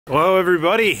Hello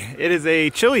everybody, it is a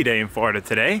chilly day in Florida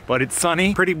today, but it's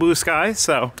sunny, pretty blue skies,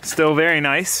 so still very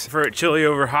nice for chilly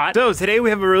over hot. So today we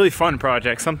have a really fun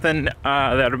project, something that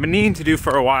I've been needing to do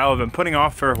for a while, I've been putting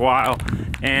off for a while,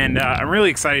 and I'm really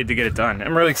excited to get it done.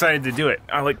 I'm really excited to do it.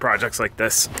 I like projects like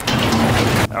this.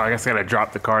 Oh, I guess I gotta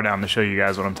drop the car down to show you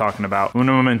guys what I'm talking about.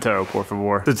 Uno momento, por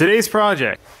favor. So today's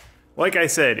project, like I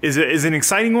said, is an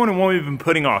exciting one and one we've been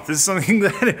putting off. This is something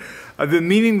that I've been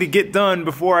meaning to get done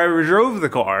before I ever drove the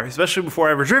car, especially before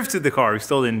I ever drifted the car. We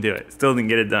still didn't do it, still didn't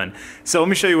get it done. So let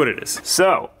me show you what it is.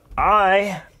 So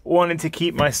I wanted to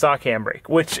keep my stock handbrake,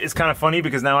 which is kind of funny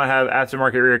because now I have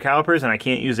aftermarket rear calipers and I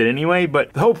can't use it anyway,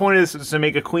 but the whole point of this is to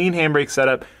make a clean handbrake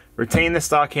setup, retain the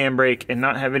stock handbrake, and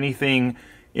not have anything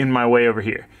in my way over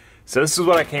here. So this is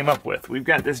what I came up with. We've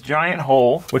got this giant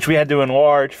hole, which we had to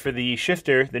enlarge for the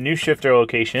shifter, the new shifter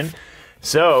location.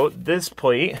 So this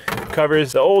plate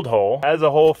covers the old hole, has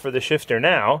a hole for the shifter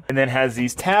now, and then has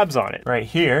these tabs on it right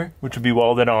here, which would be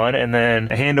welded on, and then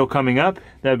a handle coming up,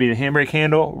 that would be the handbrake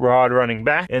handle, rod running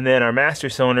back, and then our master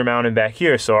cylinder mounted back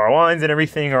here. So our lines and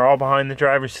everything are all behind the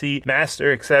driver's seat,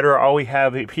 master, etc. All we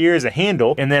have up here is a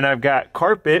handle, and then I've got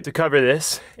carpet to cover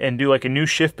this and do like a new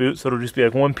shift boot, so it'll just be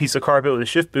like one piece of carpet with a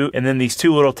shift boot, and then these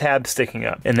two little tabs sticking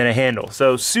up, and then a handle.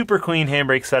 So super clean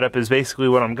handbrake setup is basically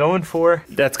what I'm going for.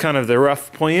 That's kind of the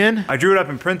rough plan. I drew it up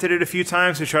and printed it a few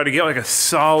times to try to get like a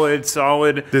solid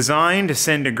design to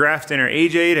send to Grafton or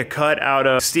AJ to cut out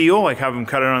of steel, like have them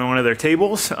cut it on one of their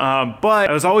tables. But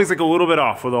I was always like a little bit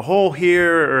off with a hole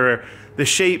here or the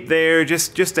shape there,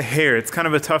 just a hair. It's kind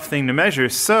of a tough thing to measure.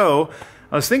 So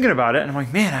I was thinking about it and I'm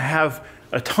like, man, I have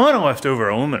a ton of leftover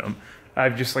aluminum. I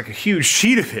have just like a huge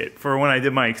sheet of it for when I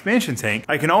did my expansion tank.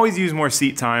 I can always use more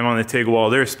seat time on the TIG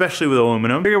welder, especially with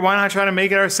aluminum. I figured why not try to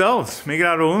make it ourselves? Make it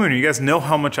out of aluminum. You guys know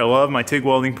how much I love my TIG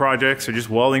welding projects or just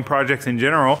welding projects in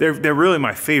general. They're really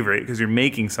my favorite because you're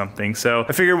making something. So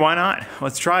I figured why not?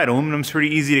 Let's try it. Aluminum's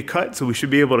pretty easy to cut, so we should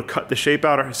be able to cut the shape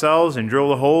out ourselves and drill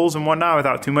the holes and whatnot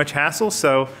without too much hassle.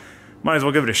 So might as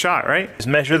well give it a shot, right? Just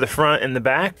measure the front and the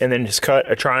back and then just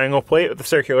cut a triangle plate with the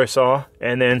circular saw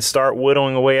and then start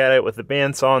whittling away at it with the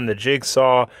bandsaw and the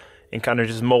jigsaw and kind of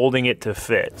just molding it to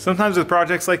fit. Sometimes with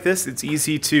projects like this, it's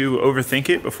easy to overthink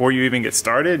it before you even get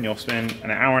started, and you'll spend an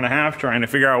hour and a half trying to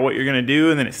figure out what you're gonna do,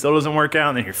 and then it still doesn't work out,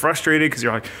 and then you're frustrated because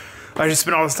you're like, I just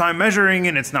spent all this time measuring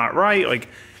and it's not right. Like,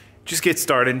 just get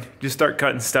started. Just start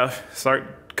cutting stuff.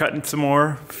 Start cutting some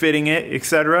more, fitting it,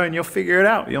 etc., and you'll figure it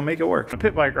out. You'll make it work. A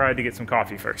pit bike ride to get some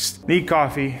coffee first. Need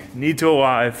coffee, need to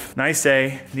arrive, nice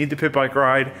day, need the pit bike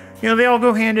ride. You know, they all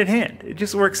go hand in hand. It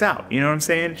just works out. You know what I'm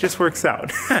saying? It just works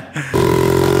out.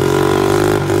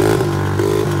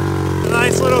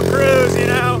 Nice little cruise, you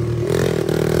know?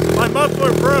 My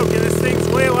muffler broke and this thing's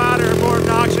way louder and more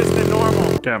obnoxious than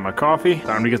normal. Got my coffee,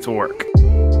 time to get to work.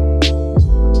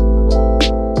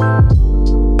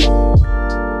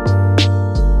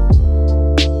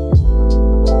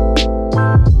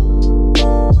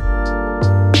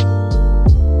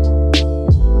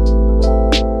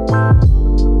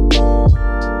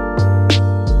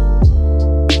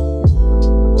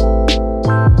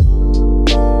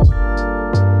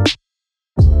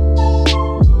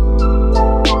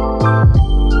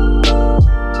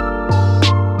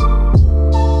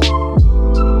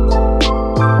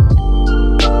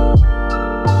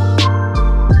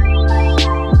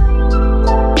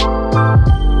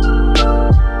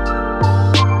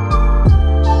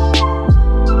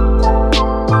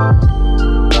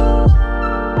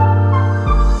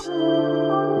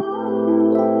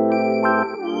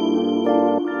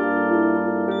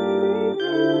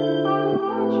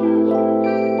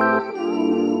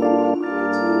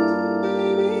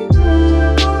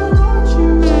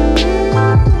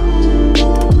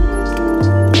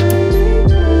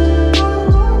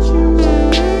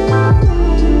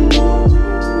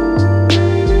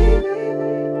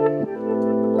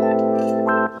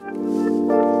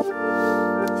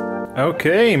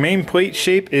 Okay, main plate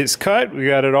shape is cut. We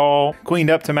got it all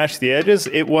cleaned up to match the edges.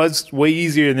 It was way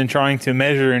easier than trying to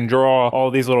measure and draw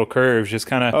all these little curves. Just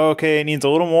kind of, okay, it needs a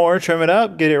little more, trim it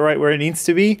up, get it right where it needs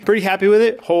to be. Pretty happy with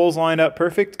it. Holes lined up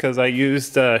perfect because I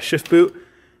used shift boot.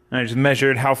 And I just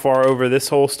measured how far over this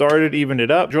hole started, evened it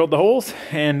up, drilled the holes,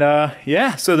 and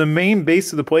yeah, so the main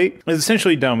base of the plate is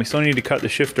essentially done. We still need to cut the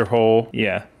shifter hole.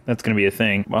 Yeah, that's gonna be a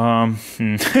thing.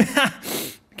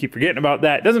 Keep forgetting about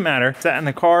that. Doesn't matter. Sat in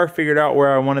the car, figured out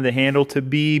where I wanted the handle to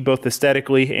be, both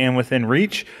aesthetically and within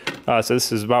reach. So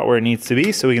this is about where it needs to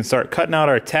be. So we can start cutting out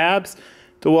our tabs.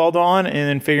 to weld on, and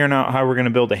then figuring out how we're gonna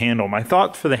build a handle. My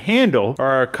thoughts for the handle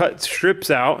are cut strips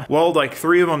out, weld like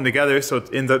 3 of them together so it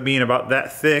ends up being about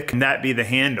that thick, and that be the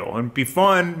handle. It'd be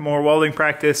fun, more welding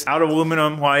practice, out of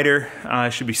aluminum, lighter,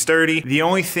 should be sturdy. The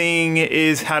only thing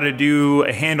is how to do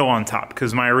a handle on top,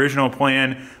 because my original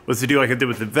plan was to do like I did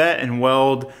with the vet and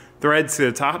weld threads to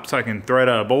the top so I can thread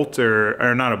a bolt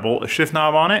or not a bolt, a shift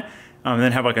knob on it, and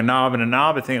then have like a knob and a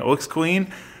knob. I think it looks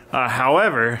clean.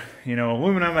 However, you know,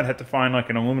 aluminum, I'd have to find like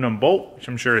an aluminum bolt, which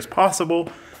I'm sure is possible.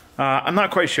 I'm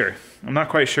not quite sure. I'm not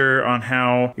quite sure on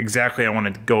how exactly I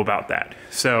want to go about that.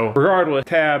 So regardless,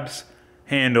 tabs,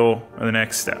 handle are the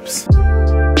next steps.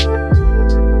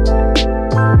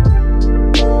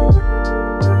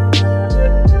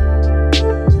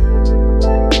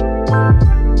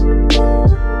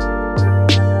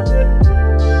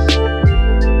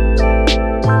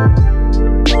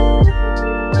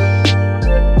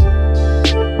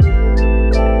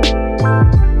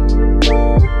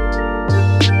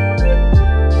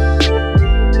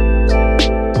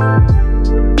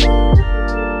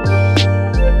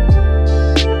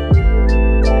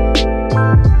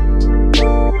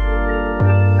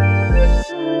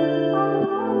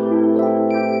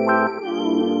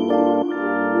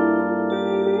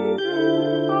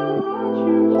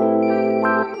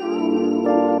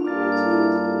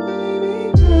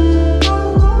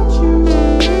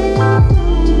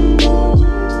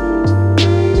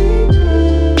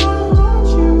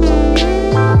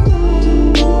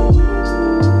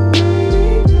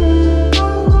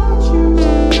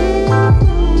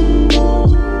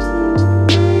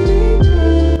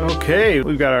 Okay,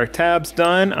 we've got our tabs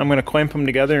done. I'm gonna clamp them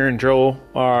together and drill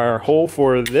our hole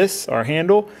for this, our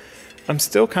handle. I'm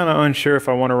still kind of unsure if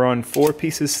I want to run 4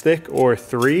 pieces thick or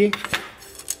 3.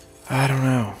 I don't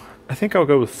know. I think I'll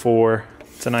go with 4.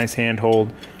 It's a nice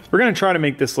handhold. We're gonna try to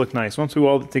make this look nice. Once we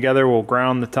weld it together, we'll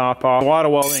ground the top off. A lot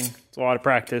of welding, it's a lot of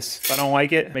practice. If I don't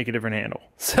like it, make a different handle.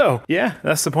 So yeah,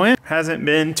 that's the plan. Hasn't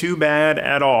been too bad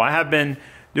at all. I have been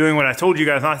doing what I told you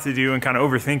guys not to do and kind of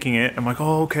overthinking it. I'm like,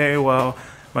 oh, okay, well,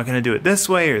 am I gonna do it this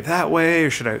way or that way, or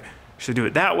should I do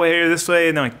it that way or this way?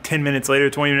 And then like 10 minutes later,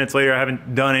 20 minutes later, I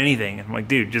haven't done anything. And I'm like,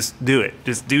 dude, just do it.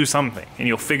 Just do something and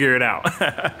you'll figure it out.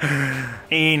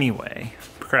 Anyway,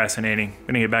 procrastinating.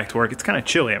 Gonna get back to work. It's kind of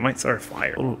chilly. I might start a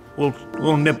fire. A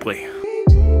little nipply.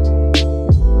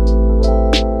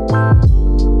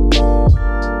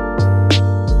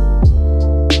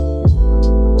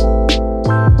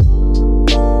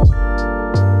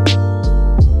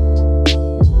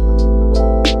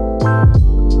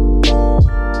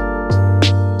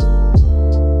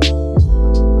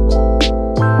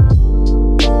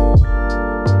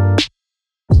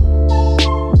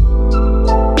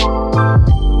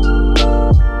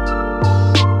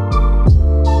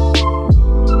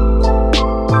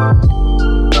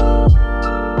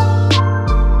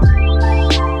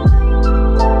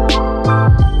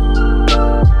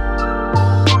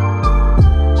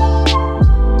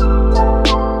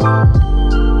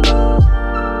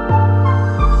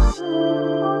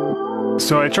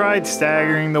 So I tried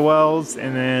staggering the welds,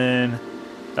 and then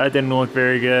that didn't look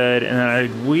very good. And then I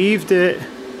weaved it,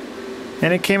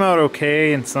 and it came out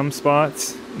okay in some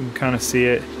spots. You can kind of see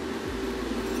it.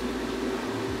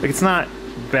 Like, it's not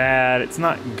bad. It's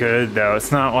not good though.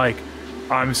 It's not like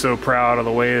I'm so proud of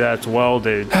the way that's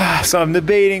welded. So I'm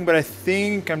debating, but I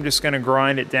think I'm just gonna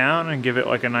grind it down and give it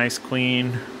like a nice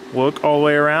clean look all the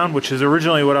way around, which is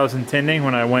originally what I was intending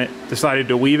when I decided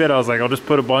to weave it. I was like, I'll just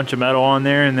put a bunch of metal on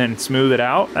there and then smooth it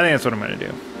out. I think that's what I'm gonna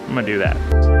do. I'm gonna do that.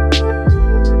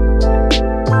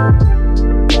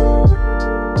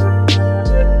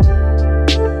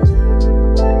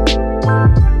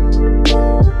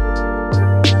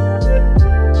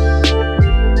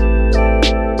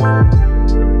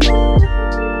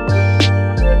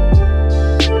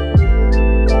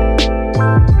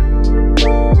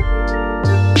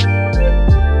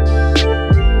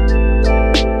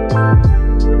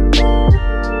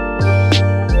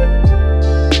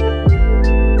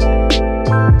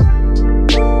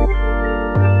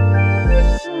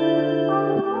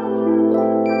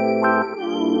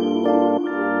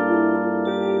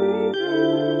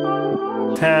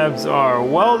 Tabs are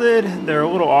welded. They're a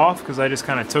little off because I just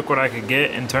kind of took what I could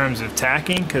get in terms of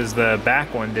tacking, because the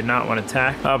back one did not want to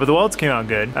tack. But the welds came out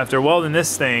good. After welding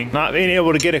this thing, not being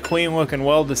able to get a clean looking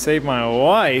weld to save my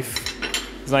life,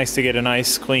 it's nice to get a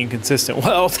nice, clean, consistent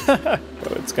weld. So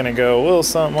it's gonna go a little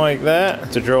something like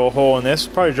that. To drill a hole in this,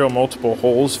 probably drill multiple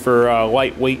holes for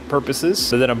lightweight purposes.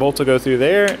 So then a bolt will go through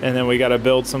there, and then we gotta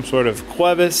build some sort of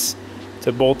clevis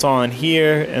to bolt on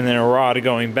here, and then a rod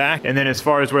going back. And then as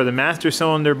far as where the master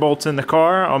cylinder bolts in the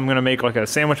car, I'm gonna make like a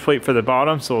sandwich plate for the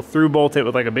bottom, so we'll through bolt it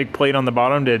with like a big plate on the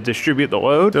bottom to distribute the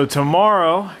load. So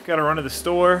tomorrow, gotta run to the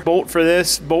store, bolt for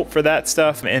this, bolt for that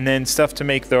stuff, and then stuff to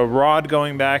make the rod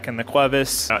going back and the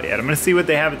clevis. Yeah, I'm gonna see what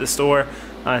they have at the store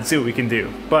and see what we can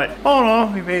do. But all in all,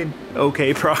 we made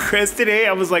okay progress today.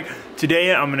 I was like,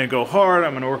 today I'm gonna go hard,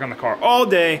 I'm gonna work on the car all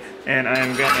day, and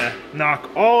I'm gonna knock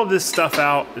all of this stuff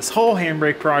out. This whole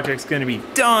handbrake project's gonna be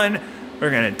done. We're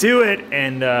gonna do it,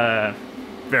 and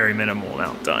very minimal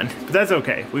amount done. But that's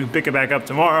okay, we can pick it back up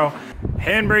tomorrow.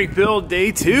 Handbrake build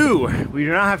day 2. We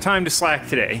do not have time to slack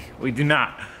today. We do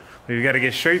not. We've got to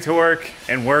get straight to work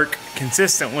and work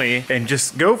consistently and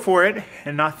just go for it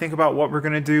and not think about what we're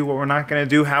gonna do, what we're not gonna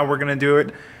do, how we're gonna do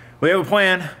it. We have a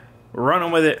plan, we're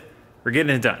running with it, we're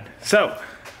getting it done. So,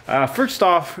 first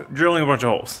off, drilling a bunch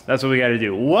of holes. That's what we gotta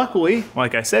do. Luckily,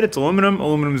 like I said, it's aluminum.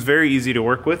 Aluminum is very easy to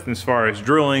work with as far as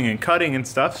drilling and cutting and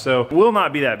stuff, so it will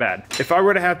not be that bad. If I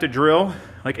were to have to drill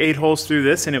like 8 holes through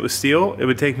this and it was steel, it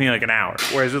would take me like an hour.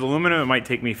 Whereas with aluminum, it might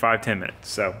take me 5-10 minutes.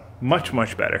 So much,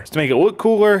 much better. Just to make it look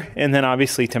cooler, and then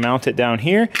obviously to mount it down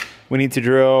here, we need to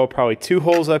drill probably 2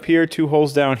 holes up here, 2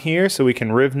 holes down here, so we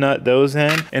can riv nut those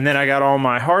in. And then I got all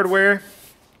my hardware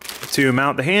to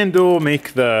mount the handle,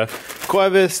 make the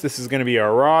clevis. This is gonna be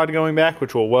our rod going back,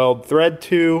 which we'll weld thread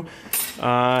to,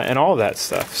 and all of that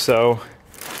stuff. So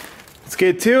let's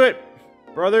get to it,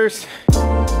 brothers.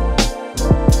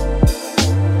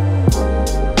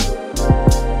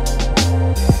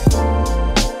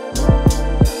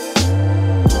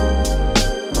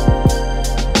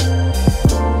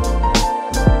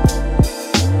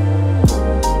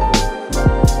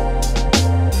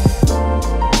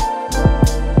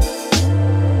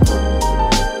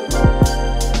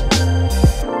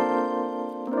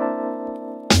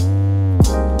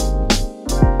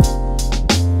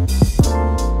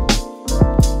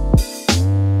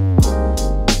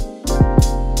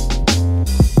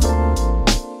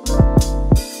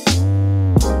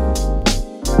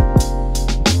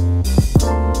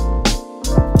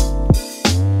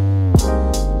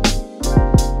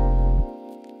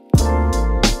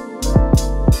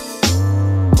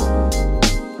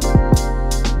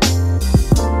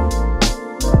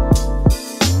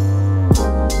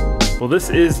 Well,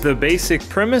 this is the basic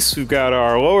premise. We've got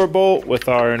our lower bolt with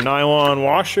our nylon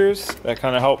washers that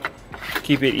kind of help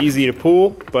keep it easy to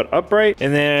pull but upright.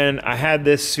 And then I had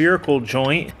this spherical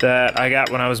joint that I got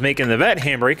when I was making the vet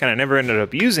handbrake, and I never ended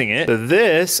up using it. So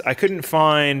this, I couldn't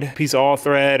find a piece of all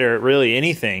thread or really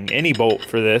anything, any bolt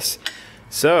for this.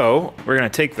 So we're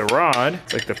gonna take the rod,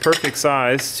 it's like the perfect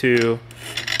size to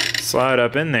slide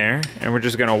up in there, and we're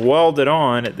just gonna weld it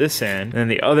on at this end, and then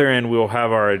the other end we will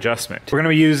have our adjustment. We're gonna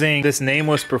be using this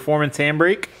nameless performance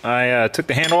handbrake. I took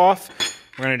the handle off.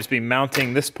 We're gonna just be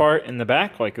mounting this part in the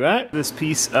back like that. This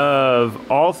piece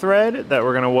of all thread that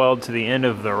we're gonna weld to the end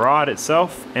of the rod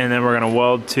itself, and then we're gonna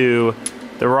weld to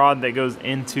the rod that goes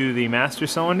into the master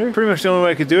cylinder. Pretty much the only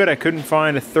way I could do it. I couldn't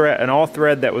find a thread, an all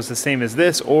thread that was the same as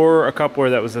this, or a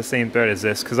coupler that was the same thread as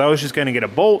this, because I was just gonna get a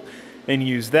bolt and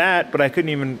use that, but I couldn't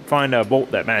even find a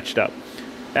bolt that matched up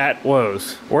at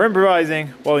Lowe's. We're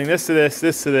improvising, welding this to this,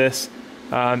 this to this,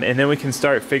 and then we can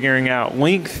start figuring out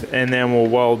length, and then we'll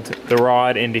weld the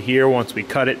rod into here once we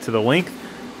cut it to the length.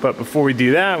 But before we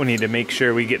do that, we need to make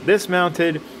sure we get this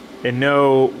mounted and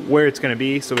know where it's gonna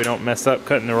be so we don't mess up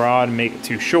cutting the rod and make it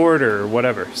too short or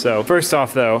whatever. So first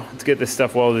off though, let's get this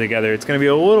stuff welded together. It's gonna be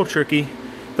a little tricky.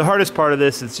 The hardest part of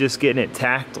this is just getting it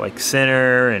tacked like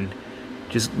center, and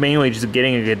just mainly just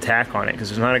getting a good tack on it, because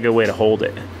there's not a good way to hold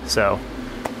it. So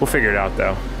we'll figure it out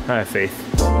though. I have faith.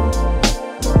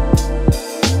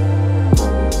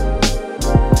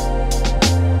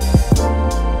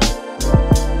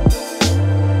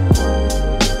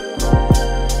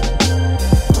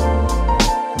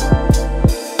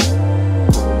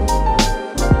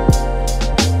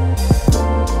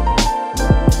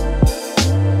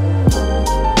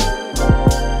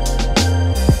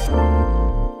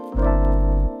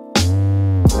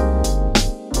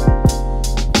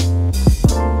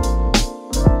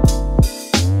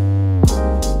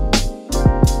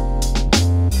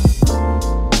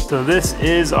 So this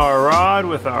is our rod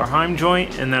with our heim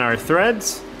joint and then our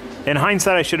threads. In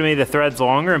hindsight, I should have made the threads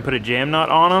longer and put a jam nut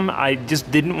on them. I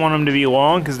just didn't want them to be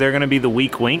long because they're gonna be the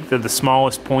weak link. They're the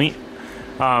smallest point,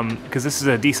 because this is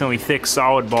a decently thick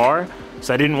solid bar.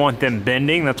 So I didn't want them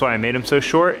bending. That's why I made them so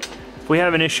short. If we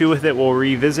have an issue with it, we'll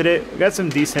revisit it. We got some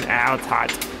decent, it's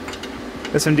hot.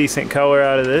 Got some decent color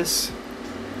out of this.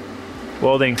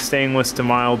 Welding stainless to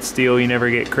mild steel, you never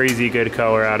get crazy good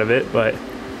color out of it, but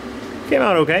came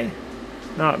out okay.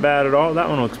 Not bad at all. That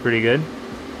one looks pretty good.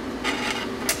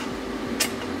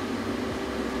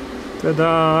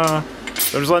 Ta-da!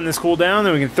 So I'm just letting this cool down,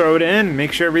 then we can throw it in and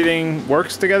make sure everything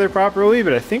works together properly,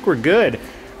 but I think we're good.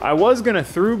 I was gonna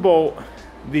through bolt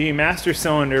the master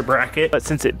cylinder bracket, but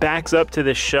since it backs up to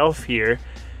this shelf here,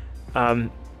 and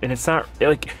it's not,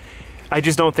 like, I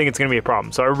just don't think it's gonna be a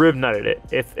problem. So I rib nutted it.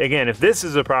 If this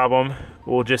is a problem,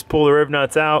 we'll just pull the rib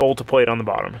nuts out, bolt a plate on the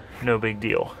bottom. No big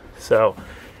deal. So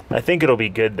I think it'll be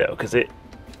good though, because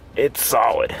it's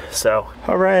solid. So,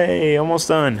 hooray, almost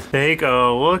done. Take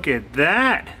a look at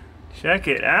that. Check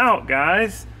it out,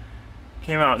 guys.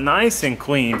 Came out nice and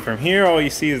clean. From here, all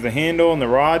you see is the handle and the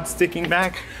rod sticking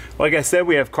back. Like I said,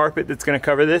 we have carpet that's gonna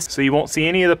cover this, so you won't see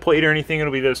any of the plate or anything.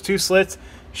 It'll be those two slits.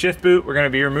 Shift boot, we're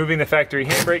gonna be removing the factory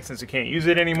handbrake since we can't use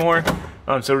it anymore.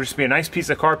 So it'll just be a nice piece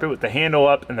of carpet with the handle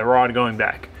up and the rod going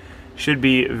back. Should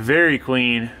be very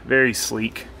clean, very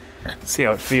sleek. Let's see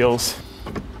how it feels.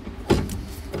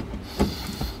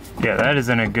 Yeah, that is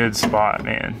in a good spot,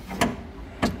 man.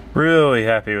 Really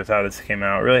happy with how this came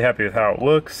out. Really happy with how it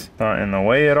looks. Not in the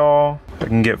way at all. I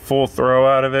can get full throw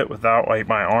out of it without like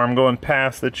my arm going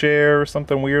past the chair or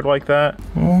something weird like that.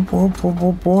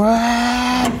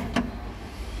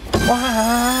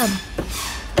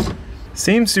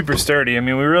 Seems super sturdy. I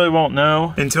mean, we really won't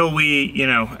know until we, you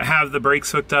know, have the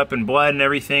brakes hooked up and bled and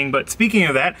everything. But speaking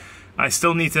of that, I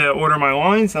still need to order my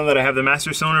lines. Now that I have the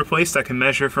master cylinder placed, I can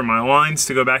measure for my lines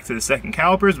to go back to the second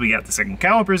calipers. We got the second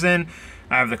calipers in.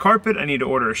 I have the carpet. I need to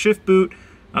order a shift boot,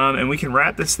 and we can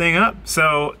wrap this thing up.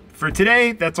 So for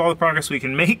today, that's all the progress we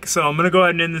can make. So I'm gonna go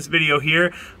ahead and end this video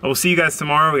here. I will see you guys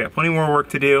tomorrow. We got plenty more work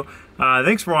to do.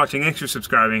 Thanks for watching. Thanks for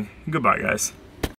subscribing. Goodbye, guys.